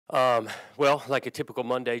Well, like a typical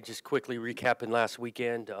Monday, just quickly recapping last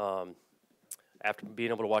weekend. After being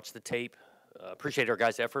able to watch the tape, appreciate our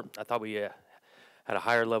guys' effort. I thought we had a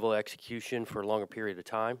higher level of execution for a longer period of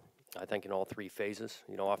time. I think in all three phases.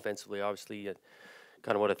 Offensively, obviously,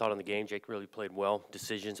 kind of what I thought on the game. Jake really played well.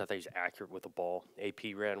 Decisions, I think he's accurate with the ball.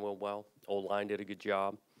 AP ran real well. O-line did a good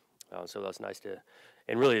job. So that's nice to,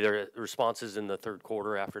 and really their responses in the third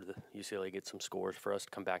quarter after the UCLA get some scores for us to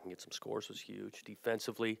come back and get some scores was huge.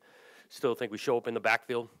 Defensively, still think we show up in the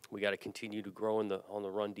backfield. We got to continue to grow on the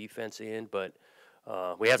run defense end, but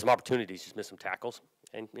we had some opportunities, just missed some tackles.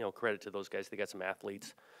 And credit to those guys. They got some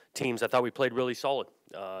athletes. Teams, I thought we played really solid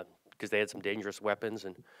because they had some dangerous weapons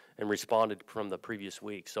and responded from the previous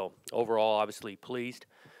week. So overall, obviously pleased.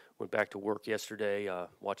 Went back to work yesterday,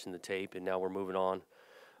 watching the tape, and now we're moving on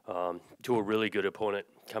to a really good opponent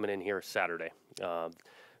coming in here Saturday.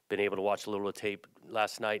 Been able to watch a little of tape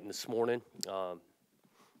last night and this morning.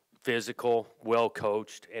 Physical, well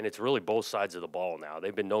coached, and it's really both sides of the ball now.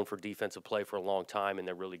 They've been known for defensive play for a long time, and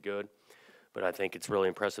they're really good. But I think it's really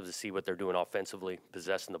impressive to see what they're doing offensively,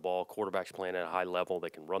 possessing the ball. Quarterbacks playing at a high level. They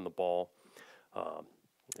can run the ball.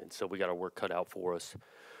 And so we got our work cut out for us,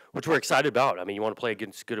 which we're excited about. I mean, you want to play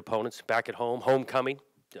against good opponents back at home. Homecoming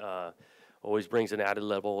always brings an added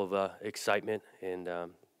level of excitement. And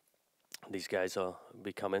these guys will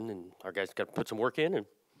be coming, and our guys got to put some work in and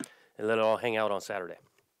let it all hang out on Saturday.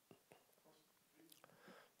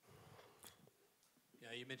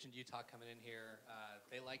 You mentioned Utah coming in here.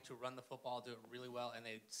 They like to run the football, do it really well, and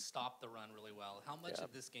they stop the run really well. How much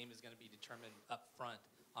of this game is going to be determined up front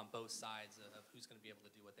on both sides of who's going to be able to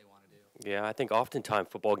do what they want to do? Yeah, I think oftentimes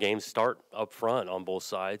football games start up front on both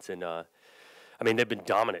sides. And, they've been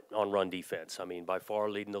dominant on run defense. I mean, by far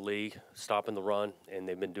leading the league, stopping the run, and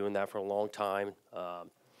they've been doing that for a long time.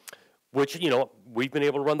 Which, we've been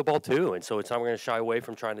able to run the ball too. And so it's not going to shy away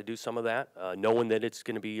from trying to do some of that, knowing that it's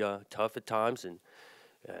going to be tough at times. And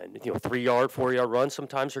 3-yard, 4-yard runs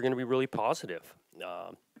sometimes are going to be really positive.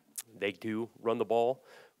 They do run the ball,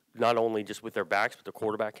 not only just with their backs, but the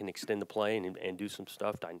quarterback can extend the play and do some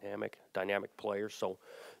stuff. Dynamic players. So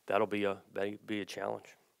that'll be a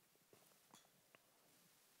challenge.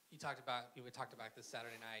 We talked about this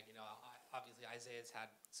Saturday night. Obviously Isaiah's had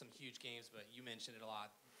some huge games, but you mentioned it a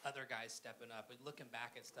lot. Other guys stepping up. But looking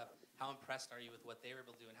back at stuff, how impressed are you with what they were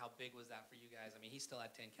able to do, and how big was that for you guys? I mean, he still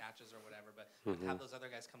had 10 catches or whatever, but have those other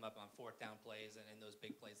guys come up on fourth down plays and those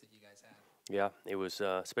big plays that you guys had? Yeah, it was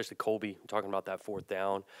especially Colby talking about that fourth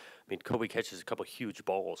down. I mean, Colby catches a couple of huge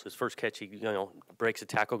balls. His first catch, he breaks a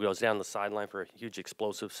tackle, goes down the sideline for a huge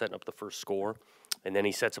explosive, setting up the first score, and then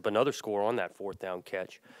he sets up another score on that fourth down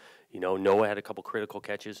catch. Noah had a couple critical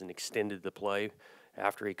catches and extended the play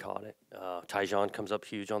after he caught it. Tyjon comes up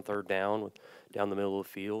huge on third down, down the middle of the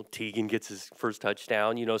field. Teagan gets his first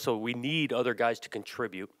touchdown. So we need other guys to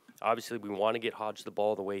contribute. Obviously, we want to get Hodge the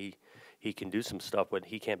ball the way he can do some stuff, but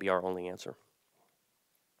he can't be our only answer.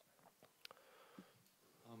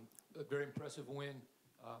 A very impressive win.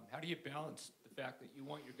 How do you balance the fact that you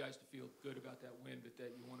want your guys to feel good about that win, but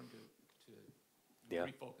that you want them to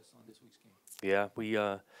refocus on this week's game? Yeah, we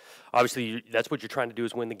obviously that's what you're trying to do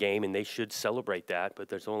is win the game, and they should celebrate that. But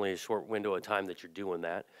there's only a short window of time that you're doing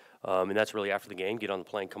that, and that's really after the game. Get on the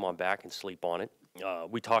plane, come on back, and sleep on it.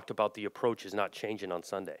 We talked about the approach is not changing on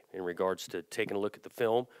Sunday in regards to taking a look at the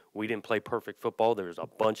film. We didn't play perfect football. There's a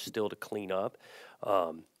bunch still to clean up.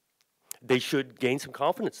 They should gain some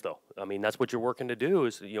confidence, though. I mean, that's what you're working to do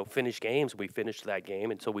is, finish games. We finished that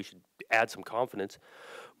game, and so we should add some confidence.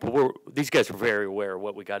 But these guys are very aware of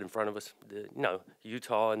what we got in front of us.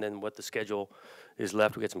 Utah, and then what the schedule is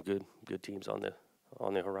left. We got some good teams on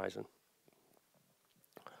the horizon.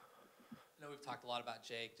 I know we've talked a lot about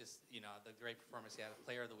Jake, just the great performance he had,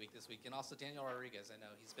 Player of the Week this week, and also Daniel Rodriguez. I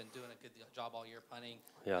know he's been doing a good job all year punting.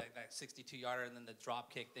 Yeah. That 62-yarder and then the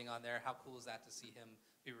drop kick thing on there. How cool is that to see him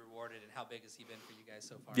be rewarded, and how big has he been for you guys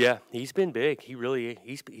so far? Yeah, he's been big.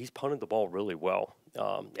 He's punted the ball really well,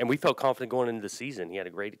 and we felt confident going into the season. He had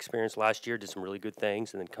a great experience last year, did some really good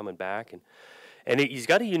things, and then coming back and he's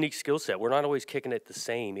got a unique skill set. We're not always kicking it the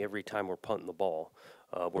same every time we're punting the ball.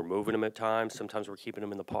 We're moving him at times. Sometimes we're keeping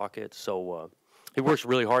him in the pocket. So he works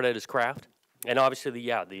really hard at his craft. And obviously,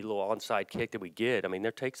 the little onside kick that we get. I mean,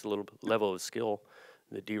 there takes a little level of skill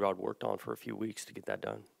that D-Rod worked on for a few weeks to get that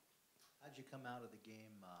done. How'd you come out of the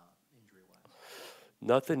game injury-wise?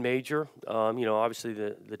 Nothing major. Obviously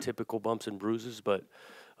the typical bumps and bruises, but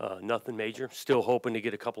nothing major. Still hoping to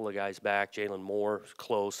get a couple of guys back. Jalen Moore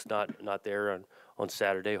close, not there on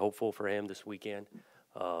Saturday. Hopeful for him this weekend.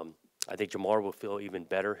 I think Jamar will feel even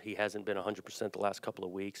better. He hasn't been 100% the last couple of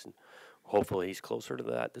weeks, and hopefully he's closer to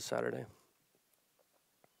that this Saturday.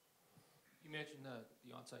 You mentioned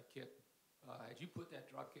the onside kick. Had you put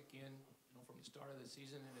that drop kick in, from the start of the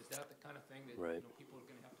season, and is that the kind of thing that Right. People are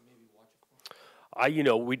going to have to maybe watch it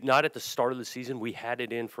for? We not at the start of the season. We had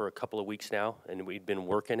it in for a couple of weeks now, and we'd been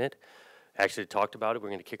working it. Actually talked about it. We're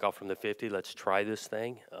going to kick off from the 50. Let's try this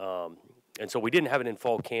thing. And so we didn't have it in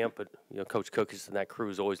fall camp, but Coach Cook and that crew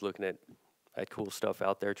is always looking at cool stuff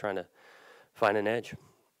out there, trying to find an edge.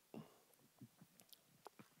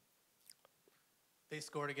 They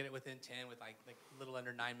scored to get it within 10 with like a little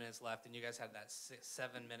under 9 minutes left, and you guys had that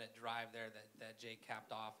 7-minute drive there that Jake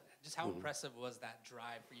capped off. Just how impressive was that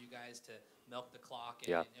drive for you guys to milk the clock? And,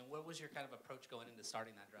 Yeah. and what was your kind of approach going into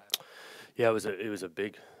starting that drive? Yeah, it was a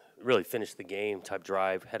big, really finished the game type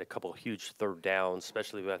drive. Had a couple of huge third downs,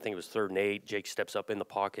 especially when I think it was 3rd and 8. Jake steps up in the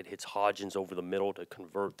pocket, hits Hodgins over the middle to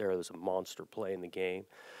convert there. There's a monster play in the game.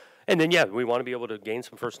 And then, we want to be able to gain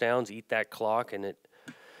some first downs, eat that clock, and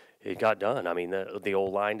it got done. I mean, the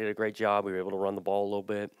old line did a great job. We were able to run the ball a little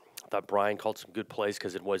bit. I thought Brian called some good plays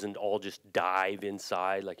because it wasn't all just dive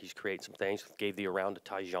inside. Like, he's creating some things. Gave the around to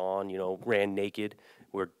Tyjon, ran naked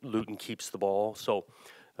where Luton keeps the ball. So,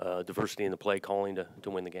 diversity in the play calling to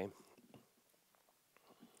win the game.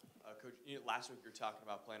 Coach, last week you were talking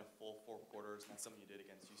about playing a full 4 quarters, and that's something you did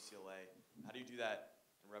against UCLA. How do you do that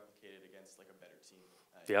and replicate it against, like, a better team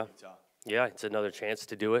in Utah? Yeah, it's another chance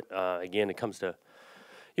to do it. Again, it comes to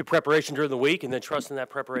your preparation during the week and then trusting that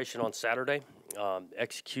preparation on Saturday.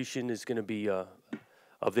 Execution is going to be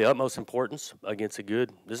of the utmost importance against this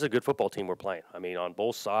is a good football team we're playing. I mean, on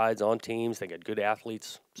both sides, on teams, they got good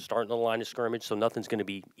athletes starting on the line of scrimmage, so nothing's going to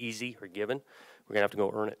be easy or given. We're going to have to go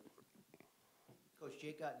earn it. Coach,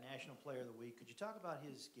 Jake got National Player of the Week. Could you talk about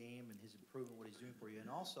his game and his improvement, what he's doing for you? And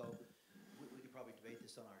also, we could probably debate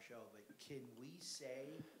this on our show, but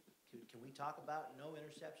can we talk about no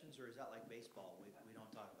interceptions, or is that like baseball? We don't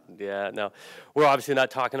talk about it. Yeah, no, we're obviously not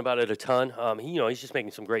talking about it a ton. He's just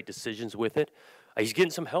making some great decisions with it. He's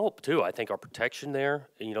getting some help too. I think our protection there.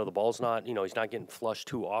 The ball's not. He's not getting flushed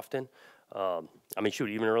too often.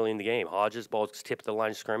 Even early in the game, Hodges ball's tipped the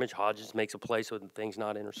line of scrimmage. Hodges makes a play so the thing's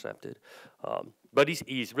not intercepted. But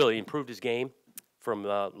he's really improved his game from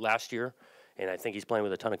last year, and I think he's playing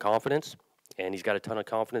with a ton of confidence. And he's got a ton of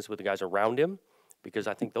confidence with the guys around him, because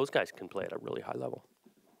I think those guys can play at a really high level.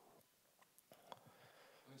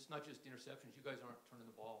 It's not just interceptions. You guys aren't turning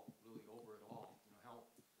the ball really over at all. How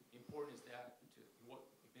important is that to what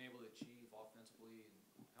you've been able to achieve offensively, and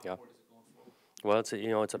how important is it going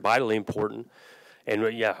forward? Well, it's vitally important. And,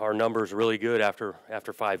 our number's really good after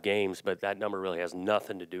 5 games, but that number really has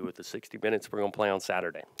nothing to do with the 60 minutes we're going to play on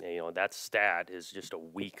Saturday. And, that stat is just a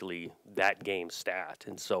weekly, that game stat.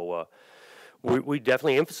 And so we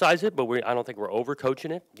definitely emphasize it, but I don't think we're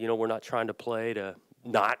overcoaching it. We're not trying to play to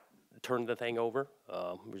not turn the thing over.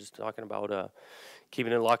 We're just talking about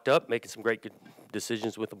keeping it locked up, making some great good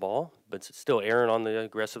decisions with the ball, but still erring on the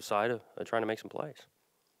aggressive side of trying to make some plays.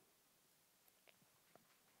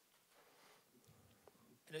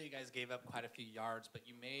 I know you guys gave up quite a few yards, but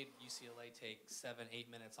you made UCLA take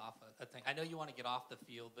 7-8 minutes off a thing. I know you want to get off the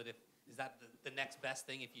field, but is that the next best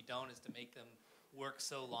thing? If you don't, is to make them work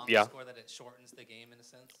so long to score that it shortens the game in a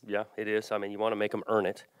sense? Yeah, it is. You want to make them earn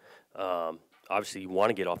it. Obviously, you want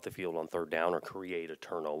to get off the field on 3rd down or create a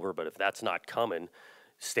turnover, but if that's not coming,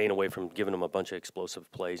 staying away from giving them a bunch of explosive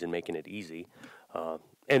plays and making it easy.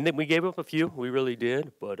 And then we gave up a few. We really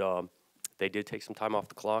did, but they did take some time off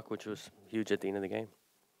the clock, which was huge at the end of the game.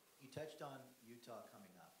 You touched on Utah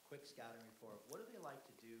coming up. Quick scouting report. What do they like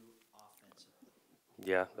to do offensively?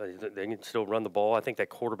 Yeah, they can still run the ball. I think that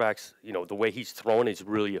quarterback's, the way he's throwing, he's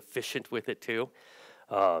really efficient with it too.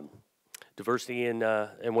 Diversity in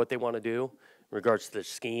what they want to do. In regards to the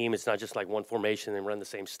scheme, it's not just like one formation and run the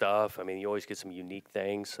same stuff. You always get some unique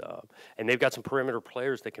things. And they've got some perimeter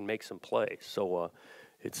players that can make some plays. So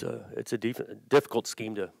it's a difficult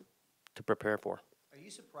scheme to prepare for. Are you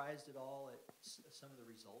surprised at all at some of the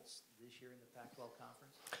results this year in the Pac-12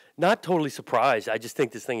 conference? Not totally surprised. I just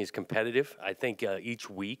think this thing is competitive. I think each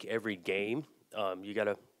week, every game, you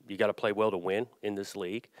gotta play well to win in this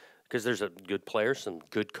league, because there's a good players, some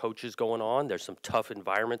good coaches going on. There's some tough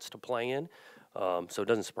environments to play in, so it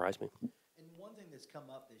doesn't surprise me. And one thing that's come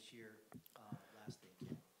up this year, last thing,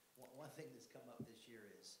 Ken, one thing that's come up this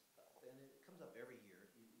year is, and it comes up every year,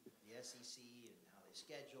 the SEC and how they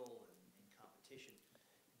schedule and competition.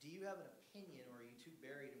 Do you have an opinion, or are you too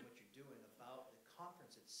buried in what you're doing about the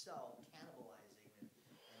conference itself cannibalizing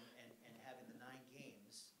and having the 9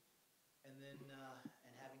 games, and then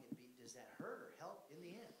and having it be? Does that hurt or help in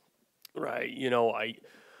the end? Right. I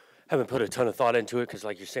haven't put a ton of thought into it because,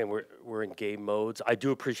 like you're saying, we're in game modes. I do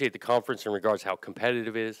appreciate the conference in regards to how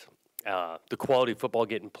competitive it is, the quality of football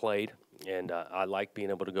getting played. And I like being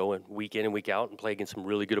able to go in week and week out and play against some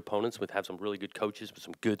really good opponents, have some really good coaches with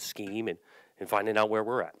some good scheme, and finding out where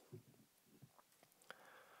we're at.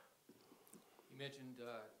 You mentioned,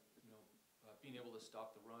 being able to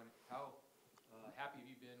stop the run. How happy have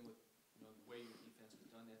you been with, the way your defense has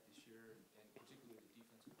done that this year, and particularly the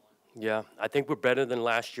defensive line? Yeah, I think we're better than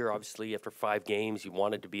last year. Obviously, after 5 games, you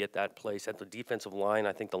wanted to be at that place. At the defensive line,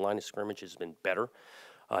 I think the line of scrimmage has been better.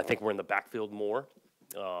 I think we're in the backfield more.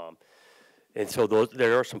 And so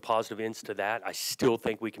there are some positive ends to that. I still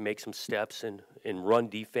think we can make some steps in run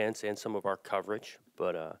defense and some of our coverage.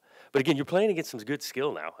 But again, you're playing against some good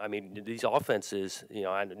skill now. I mean, these offenses,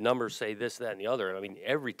 numbers say this, that, and the other. I mean,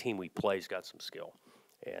 every team we play's got some skill.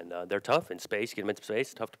 And they're tough in space. Get them into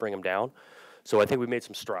space, tough to bring them down. So I think we made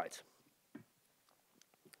some strides.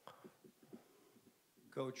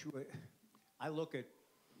 Coach, I look at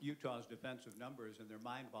Utah's defensive numbers, and they're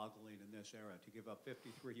mind-boggling in this era to give up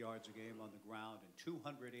 53 yards a game on the ground and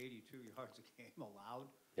 282 yards a game allowed.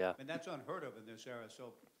 Yeah. And that's unheard of in this era.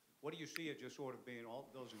 So what do you see it just sort of being all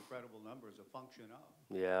those incredible numbers a function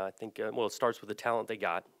of? Yeah, I think, it starts with the talent they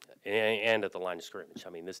got and at the line of scrimmage.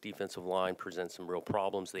 I mean, this defensive line presents some real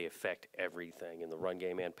problems. They affect everything in the run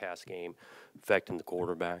game and pass game, affecting the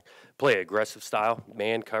quarterback. Play aggressive style,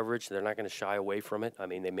 man coverage. They're not going to shy away from it. I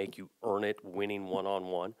mean, they make you earn it, winning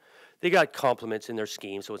one-on-one. They got compliments in their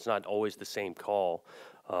scheme, so it's not always the same call.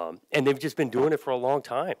 And they've just been doing it for a long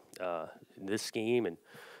time, in this scheme, and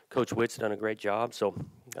Coach Witt's done a great job. So,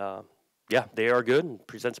 yeah, they are good and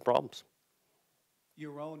presents problems.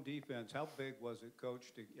 Your own defense, how big was it, Coach,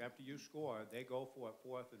 after you score, they go for it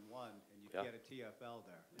 4th and 1, and you get a TFL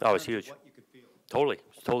there? That was huge. What you could feel.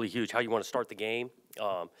 Totally huge. How you want to start the game.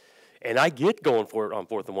 And I get going for it on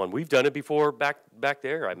 4th and 1. We've done it before back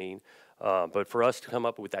there. I mean, but for us to come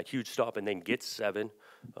up with that huge stop and then get 7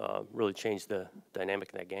 really changed the dynamic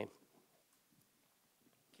in that game.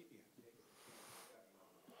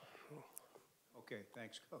 Okay,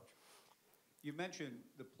 thanks, Coach. You mentioned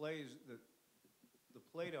the play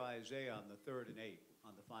to Isaiah on the 3rd and 8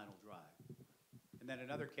 on the final drive. And then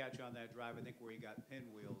another catch on that drive, I think, where he got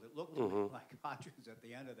pinwheeled. It looked to me like Hodgins at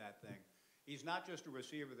the end of that thing. He's not just a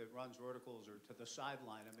receiver that runs verticals or to the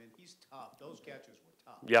sideline. I mean, he's tough. Those catches were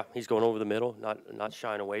tough. Yeah, he's going over the middle, not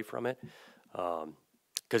shying away from it.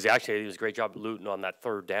 Because actually, he was a great job of Luton on that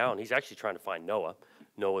 3rd down. He's actually trying to find Noah.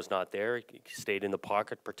 Noah's not there. He stayed in the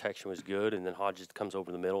pocket. Protection was good. And then Hodges comes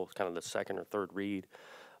over the middle. It's kind of the 2nd or 3rd read.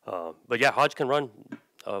 But, yeah, Hodge can run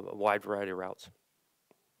a wide variety of routes.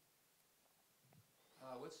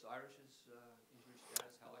 What's Irish's injury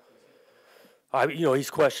status? How likely is it?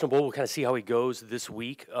 He's questionable. We'll kind of see how he goes this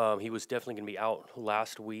week. He was definitely going to be out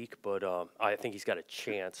last week, but I think he's got a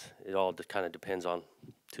chance. It all kind of depends on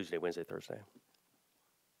Tuesday, Wednesday, Thursday.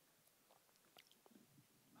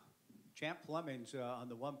 Champ Fleming's on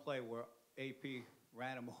the one play where AP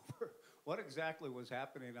ran him over. What exactly was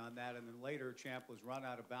happening on that? And then later, Champ was run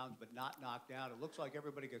out of bounds but not knocked down. It looks like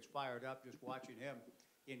everybody gets fired up just watching him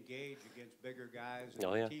engage against bigger guys.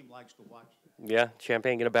 And the team likes to watch that. Yeah, Champ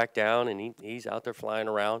ain't going to back down, and he's out there flying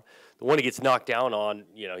around. The one he gets knocked down on,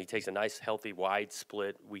 he takes a nice, healthy, wide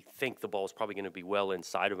split. We think the ball's probably going to be well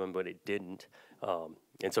inside of him, but it didn't.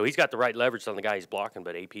 And so he's got the right leverage on the guy he's blocking,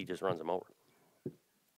 but AP just runs him over.